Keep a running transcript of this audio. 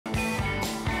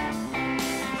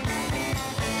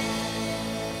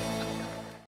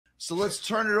So let's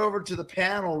turn it over to the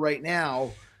panel right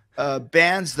now.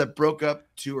 Bands that broke up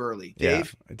too early.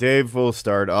 Dave? Yeah. Dave will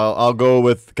start. I'll go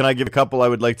with, can I give a couple? I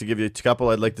would like to give you a couple.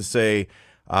 I'd like to say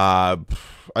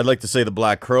the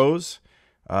Black Crowes.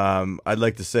 I'd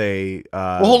like to say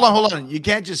well, hold on. You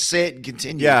can't just say it and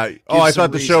continue. Yeah. I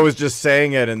thought the show was just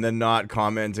saying it and then not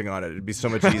commenting on it. It'd be so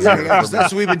much easier. That's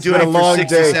what we've been doing for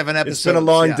 67 episodes. It's been a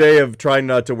long day of trying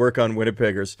not to work on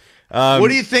Winnipeggers. What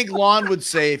do you think Lon would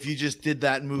say if you just did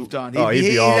that and moved on? He'd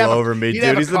be all over me,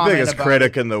 dude. He's the biggest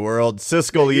critic in the world.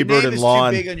 Siskel, Ebert, and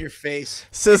Lon. Too big on your face.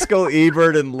 Siskel,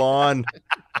 Ebert, and Lon.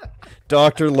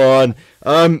 Dr. Lon.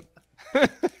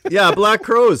 Yeah, Black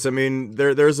Crowes. I mean,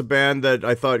 there's a band that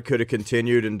I thought could have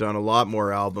continued and done a lot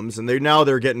more albums, and they're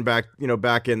getting back,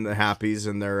 back in the happies,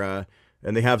 and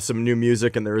and they have some new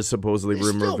music, and there is supposedly rumor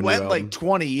of a new album. Still went like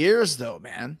 20 years though,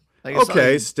 man. Like,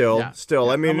 okay, still.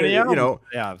 I mean,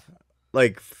 yeah,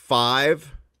 like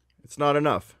 5. It's not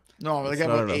enough. No, they got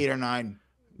about 8 or 9.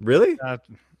 Really?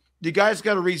 You guys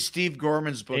got to read Steve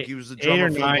Gorman's book. He was the drummer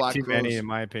for the Black too Crowes. many, in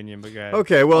my opinion. But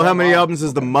okay, well, how many albums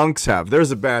does the Monks have? There's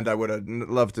a band I would have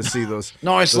loved to see those.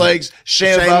 Nice legs,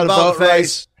 shame about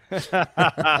face.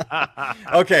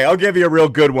 Okay, I'll give you a real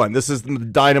good one. This is the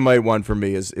dynamite one for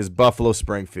me. Is Buffalo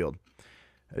Springfield.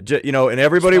 And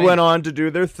everybody went on to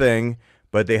do their thing,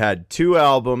 but they had 2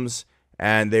 albums,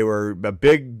 and they were a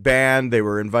big band. They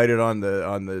were invited on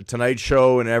the Tonight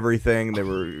Show and everything. They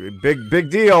were a big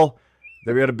deal.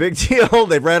 They had a big deal.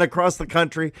 They ran across the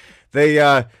country. They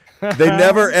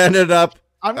never ended up.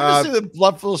 I'm going to say that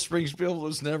Buffalo Springfield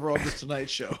was never on the Tonight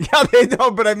Show. Yeah, they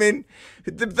know, but I mean,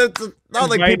 that's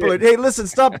not like people are, hey, listen,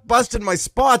 stop busting my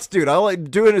spots, dude. All I'm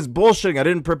doing is bullshitting. I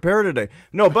didn't prepare today.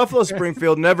 No, Buffalo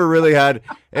Springfield never really had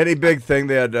any big thing.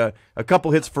 They had a couple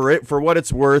hits for what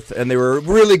it's worth, and they were a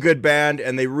really good band,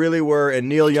 and they really were. And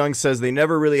Neil Young says they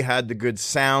never really had the good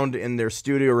sound in their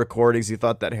studio recordings. He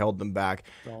thought that held them back.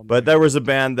 But there was a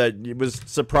band that was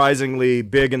surprisingly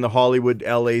big in the Hollywood,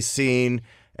 LA scene,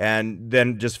 and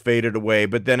then just faded away.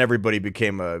 But then everybody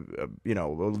became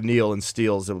Neil and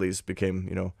Steele's at least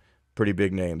became, pretty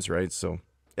big names, right? So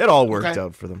it all worked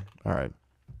out for them. All right.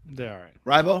 They're all right.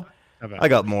 Rybo? I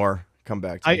got more. Come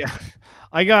back to you.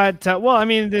 I got, well, I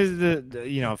mean, there's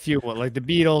a few, like the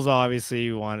Beatles, obviously,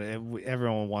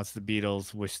 everyone wants the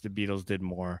Beatles, wish the Beatles did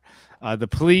more. The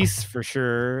Police, for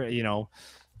sure,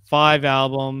 5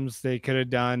 albums, they could have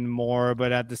done more,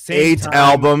 but at the same time. 8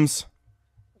 albums.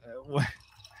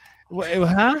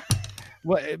 Huh?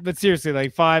 But seriously,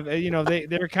 like 5, they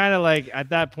were kind of like, at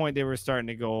that point, they were starting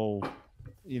to go,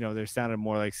 they sounded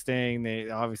more like Sting. They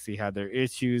obviously had their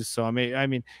issues. So, I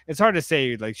mean, it's hard to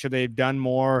say, like, should they have done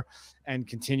more and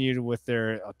continued with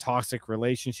their toxic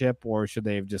relationship, or should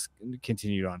they have just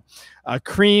continued on?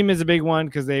 Cream is a big one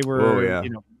because they were,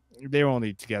 they were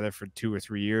only together for 2 or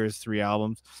 3 years, 3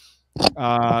 albums.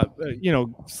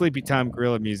 Sleepy Time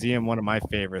Gorilla Museum, one of my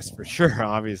favorites for sure,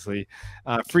 obviously.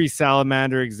 Free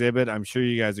Salamander Exhibit, I'm sure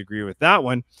you guys agree with that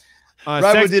one.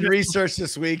 Rybo did research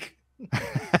this week.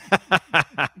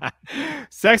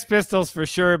 Sex Pistols for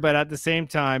sure, but at the same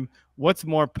time, what's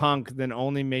more punk than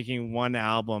only making 1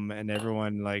 album and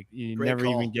everyone, like, you never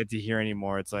even get to hear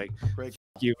anymore? It's like,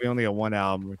 we only got 1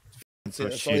 album.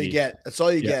 That's all you get. That's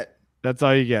all you get. That's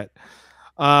all you get.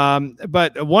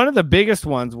 But one of the biggest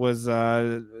ones was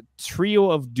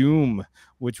Trio of Doom,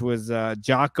 which was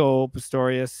Jaco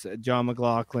Pastorius, John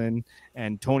McLaughlin,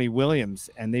 and Tony Williams.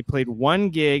 And they played 1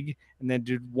 gig and then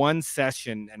did 1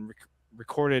 session and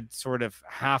recorded sort of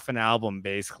half an album,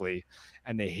 basically.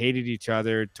 And they hated each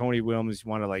other. Tony Williams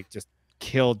wanted to, like, just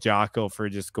kill Jaco for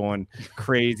just going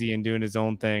crazy and doing his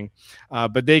own thing.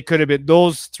 But they could have been,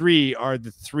 those 3 are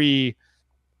the 3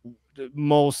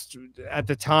 most, at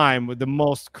the time, with the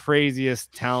most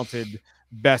craziest, talented,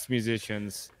 best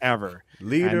musicians ever.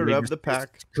 Leader of the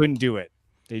pack. Couldn't do it.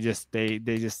 They just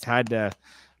had to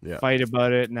fight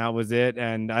about it, and that was it.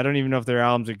 And I don't even know if their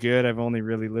albums are good. I've only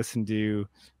really listened to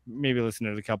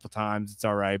it a couple times. It's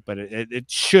all right, but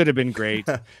it should have been great.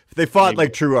 They fought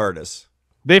like true artists.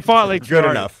 They fought like good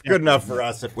enough. Good enough for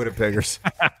us at Winnipeggers.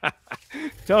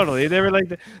 Totally. They were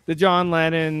like the John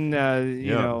Lennon,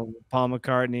 Paul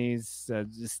McCartney's,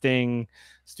 Sting,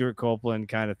 Stuart Copeland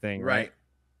kind of thing. Right.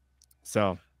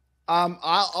 So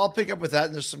I'll pick up with that,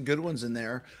 and there's some good ones in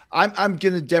there. I'm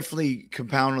gonna definitely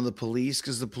compound on the Police,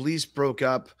 because the Police broke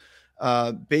up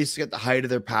basically at the height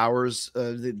of their powers.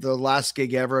 The last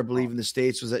gig ever, I believe, in the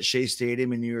States was at Shea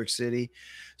Stadium in New York City.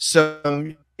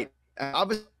 So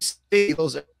obviously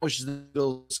those wishes the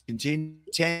Bills continue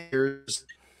 10 years.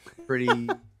 Pretty.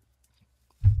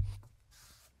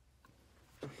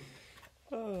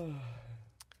 Can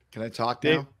I talk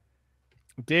now?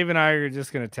 Dave and I are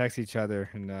just gonna text each other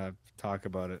and talk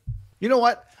about it. You know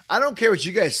what? I don't care what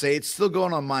you guys say. It's still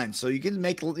going on mine. So you can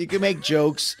make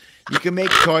jokes, you can make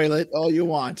toilet all you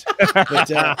want, but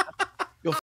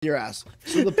go f your ass.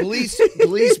 So the police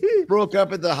broke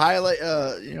up at the highlight.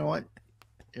 You know what?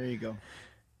 There you go.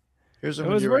 Here's what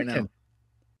I'm gonna do right now.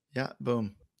 Yeah,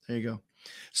 boom. There you go.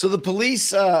 So the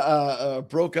police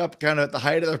broke up kind of at the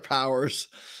height of their powers.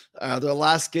 Their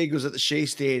last gig was at the Shea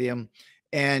Stadium,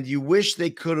 and you wish they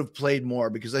could have played more,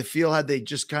 because I feel had they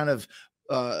just kind of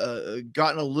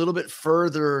gotten a little bit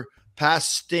further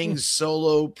past Sting's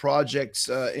solo projects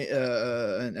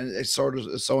and sort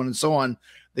of so on and so on,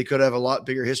 they could have a lot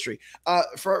bigger history.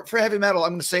 For heavy metal,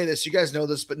 I'm going to say this. You guys know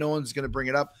this, but no one's going to bring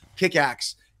it up.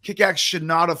 Kick-Axe. Kick-Axe should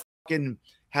not have fucking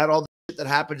had all the shit that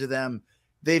happened to them.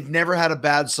 They've never had a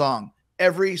bad song.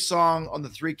 Every song on the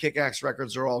 3 Kick-Axe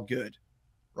records are all good.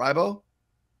 Rybo?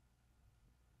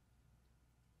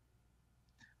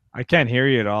 I can't hear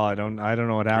you at all. I don't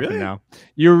know what happened now.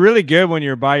 You're really good when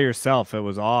you're by yourself. It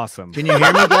was awesome. Can you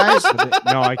hear me, guys?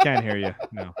 No, I can't hear you.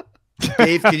 No.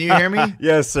 Dave, can you hear me?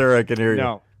 Yes, sir. I can hear you.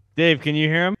 No. Dave, can you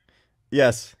hear him?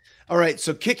 Yes. All right.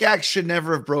 So Kick-Axe should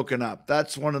never have broken up.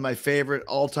 That's one of my favorite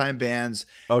all-time bands.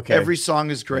 Okay. Every song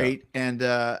is great. Yeah. And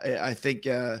I think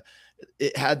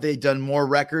had they done more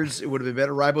records, it would have been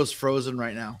better. Rybo's frozen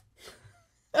right now.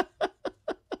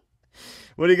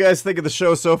 What do you guys think of the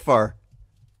show so far?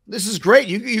 This is great.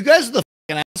 You guys are the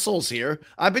fucking assholes here.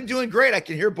 I've been doing great. I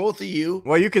can hear both of you.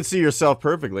 Well, you can see yourself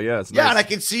perfectly. Yeah, it's nice. And I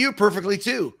can see you perfectly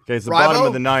too. Okay, it's the Rybo? Bottom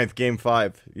of the 9th, game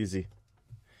 5. Easy.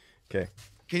 Okay.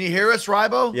 Can you hear us,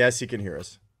 Rybo? Yes, you can hear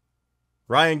us.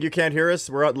 Ryan, you can't hear us?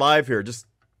 We're out live here. Just,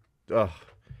 I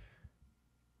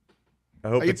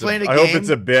hope it's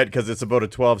a bit, because it's about a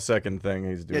 12-second thing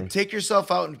he's doing. Yeah, take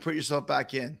yourself out and put yourself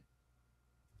back in.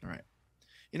 All right.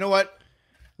 You know what?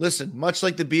 Listen, much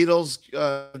like the Beatles,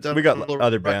 we got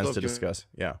other bands to discuss.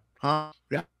 Yeah. Huh?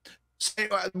 Yeah. So,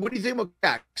 what do you think about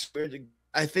Kick-Axe?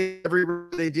 I think every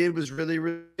record they did was really,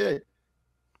 really good.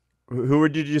 Who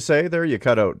did you say there? You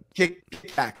cut out.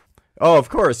 Kick-Axe. Oh, of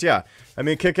course, yeah. I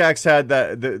mean, Kick-Axe had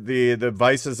that. The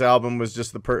Vices album was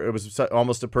just it was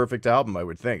almost a perfect album, I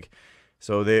would think.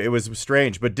 So it was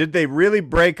strange. But did they really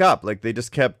break up? Like they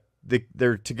just kept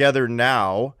they're together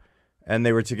now. And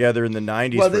they were together in the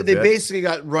 90s. Well, they basically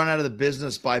got run out of the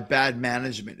business by bad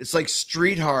management. It's like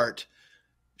Street Heart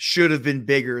should have been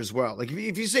bigger as well. Like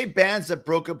if you say bands that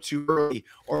broke up too early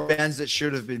or bands that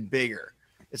should have been bigger,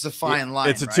 it's a fine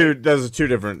line. Those are two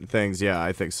different things. Yeah,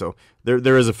 I think so.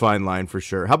 There is a fine line for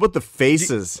sure. How about the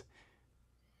Faces?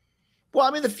 Well,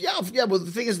 I mean, Well,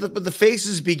 the thing is that the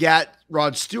Faces begat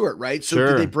Rod Stewart, right? So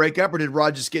did they break up, or did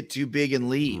Rod just get too big and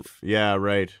leave? Yeah,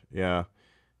 right. Yeah.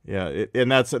 Yeah,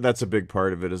 and that's a big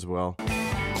part of it as well.